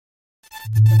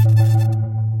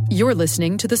You're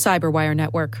listening to the Cyberwire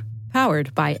Network,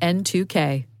 powered by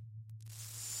N2K.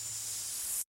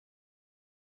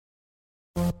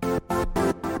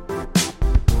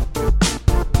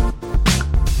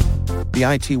 The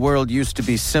IT world used to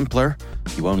be simpler.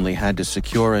 You only had to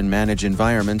secure and manage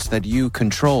environments that you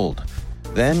controlled.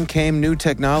 Then came new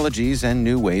technologies and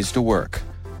new ways to work.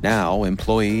 Now,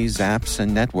 employees, apps,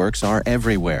 and networks are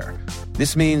everywhere.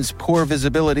 This means poor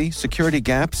visibility, security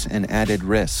gaps, and added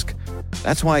risk.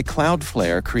 That's why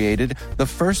Cloudflare created the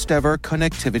first-ever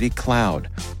connectivity cloud.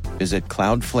 Visit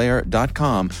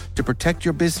cloudflare.com to protect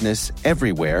your business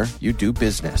everywhere you do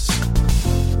business.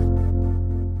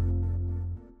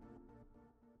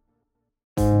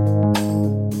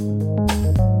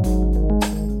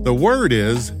 The word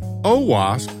is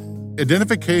OWASP,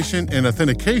 Identification and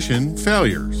Authentication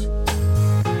Failures.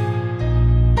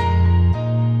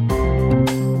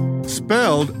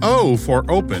 Spelled O for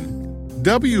open,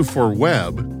 W for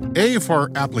web, A for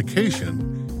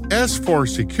application, S for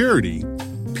security,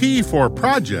 P for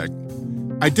project,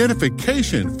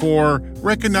 identification for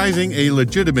recognizing a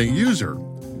legitimate user,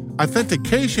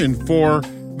 authentication for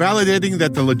validating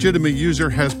that the legitimate user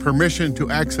has permission to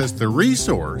access the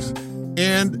resource,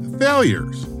 and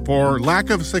failures for lack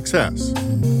of success.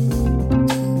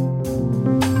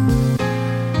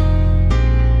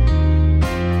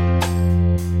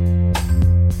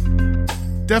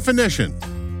 Definition: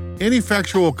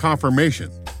 ineffectual confirmation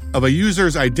of a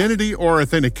user's identity or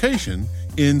authentication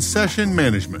in session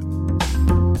management.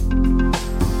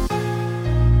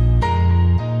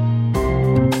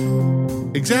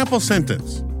 Example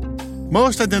sentence: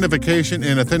 most identification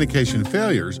and authentication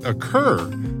failures occur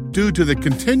due to the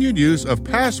continued use of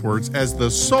passwords as the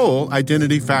sole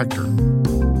identity factor.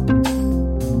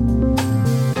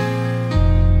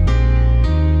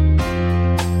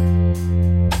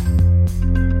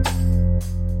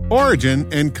 Origin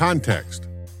and context.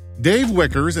 Dave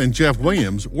Wickers and Jeff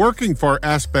Williams, working for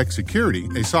Aspect Security,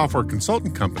 a software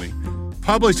consultant company,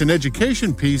 published an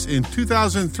education piece in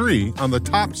 2003 on the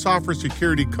top software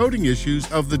security coding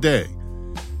issues of the day.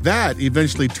 That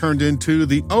eventually turned into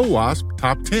the OWASP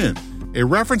Top 10, a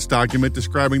reference document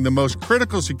describing the most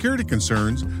critical security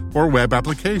concerns for web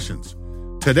applications.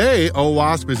 Today,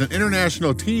 OWASP is an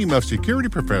international team of security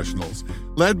professionals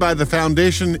led by the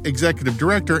Foundation Executive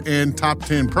Director and Top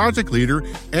 10 project leader,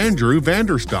 Andrew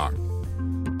Vanderstock.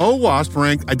 OWASP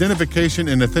ranked identification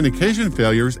and authentication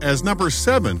failures as number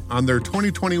 7 on their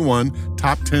 2021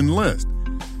 Top 10 list.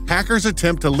 Hackers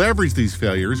attempt to leverage these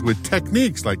failures with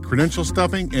techniques like credential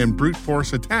stuffing and brute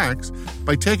force attacks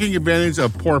by taking advantage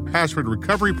of poor password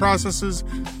recovery processes,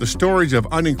 the storage of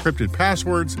unencrypted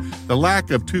passwords, the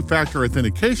lack of two-factor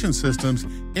authentication systems,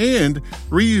 and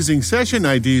reusing session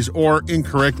IDs or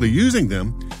incorrectly using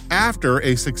them after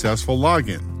a successful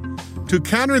login. To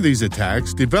counter these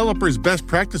attacks, developers' best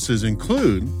practices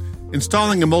include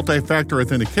installing a multi-factor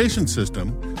authentication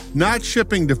system, not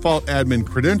shipping default admin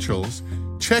credentials,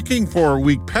 checking for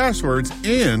weak passwords,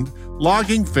 and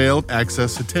logging failed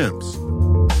access attempts.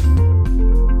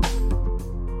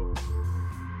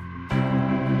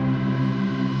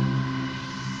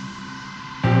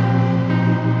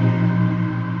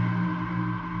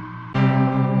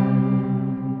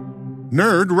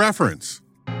 Nerd reference.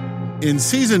 In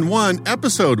Season 1,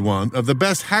 Episode 1 of the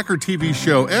best hacker TV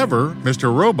show ever,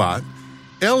 Mr. Robot,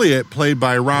 Elliot, played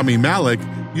by Rami Malek,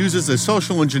 uses a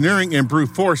social engineering and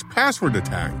brute force password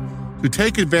attack to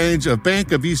take advantage of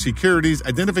Bank of East Security's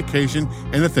identification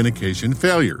and authentication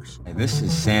failures. Hey, this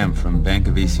is Sam from Bank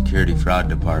of East Security Fraud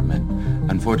Department.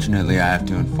 Unfortunately, I have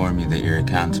to inform you that your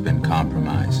account's been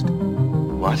compromised.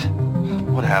 What?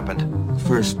 What happened?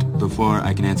 First, before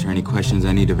I can answer any questions,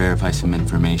 I need to verify some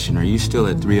information. Are you still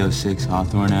at 306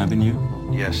 Hawthorne Avenue?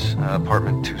 Yes,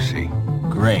 apartment 2C.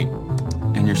 Great.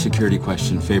 And your security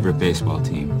question, favorite baseball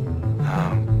team?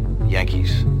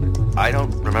 Yankees. I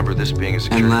don't remember this being a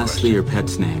security question. And lastly, question. Your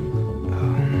pet's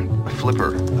name?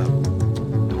 Flipper.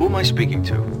 Who am I speaking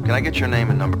to? Can I get your name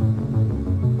and number?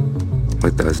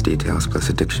 With those details plus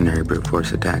a dictionary brute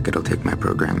force attack, it'll take my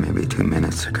program maybe 2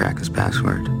 minutes to crack his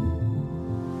password.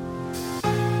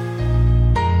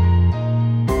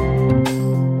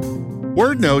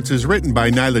 Word Notes is written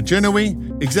by Nyla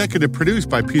Genoe, executive produced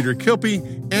by Peter Kilpie,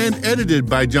 and edited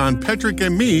by John Petrick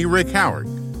and me, Rick Howard.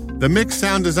 The mixed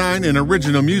sound design and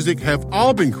original music have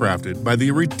all been crafted by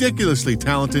the ridiculously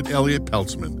talented Elliot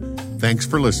Peltzman. Thanks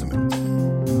for listening.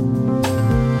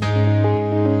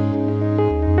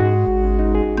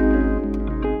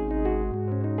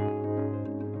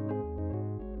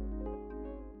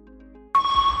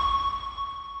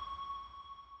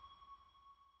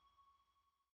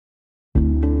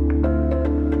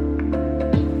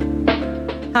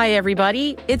 Hi,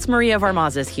 everybody. It's Maria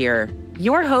Varmazes here,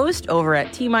 your host over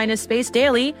at T-Minus Space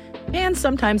Daily, and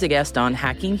sometimes a guest on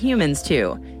Hacking Humans,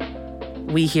 too.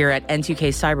 We here at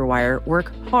N2K Cyberwire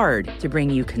work hard to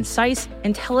bring you concise,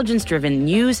 intelligence-driven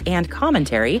news and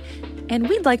commentary, and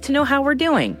we'd like to know how we're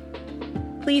doing.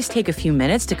 Please take a few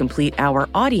minutes to complete our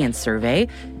audience survey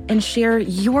and share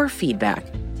your feedback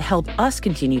to help us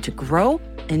continue to grow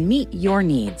and meet your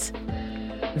needs.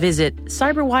 Visit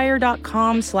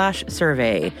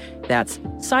cyberwire.com/survey. That's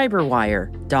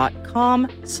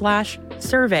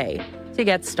cyberwire.com/survey to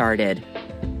get started.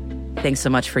 Thanks so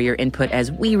much for your input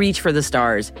as we reach for the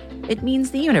stars. It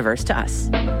means the universe to us.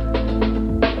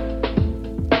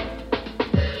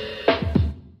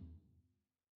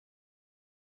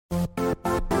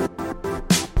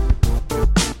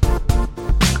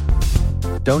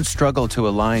 Don't struggle to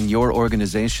align your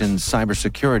organization's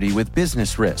cybersecurity with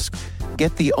business risk.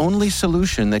 Get the only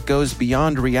solution that goes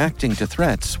beyond reacting to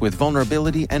threats with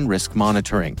vulnerability and risk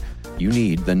monitoring. You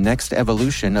need the next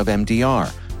evolution of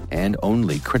MDR, and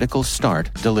only Critical Start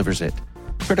delivers it.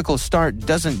 Critical Start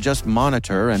doesn't just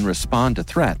monitor and respond to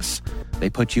threats.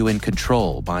 They put you in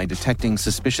control by detecting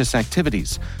suspicious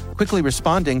activities, quickly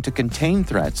responding to contain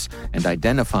threats, and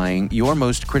identifying your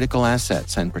most critical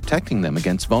assets and protecting them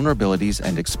against vulnerabilities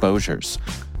and exposures.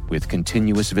 With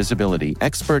continuous visibility,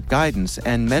 expert guidance,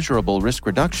 and measurable risk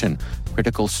reduction,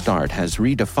 Critical Start has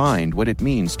redefined what it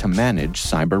means to manage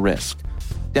cyber risk.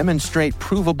 Demonstrate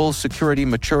provable security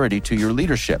maturity to your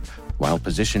leadership while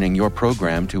positioning your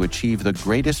program to achieve the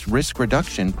greatest risk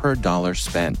reduction per dollar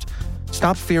spent.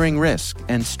 Stop fearing risk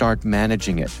and start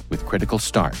managing it with Critical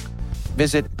Start.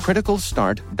 Visit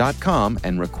criticalstart.com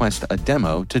and request a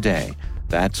demo today.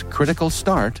 That's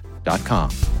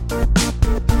criticalstart.com.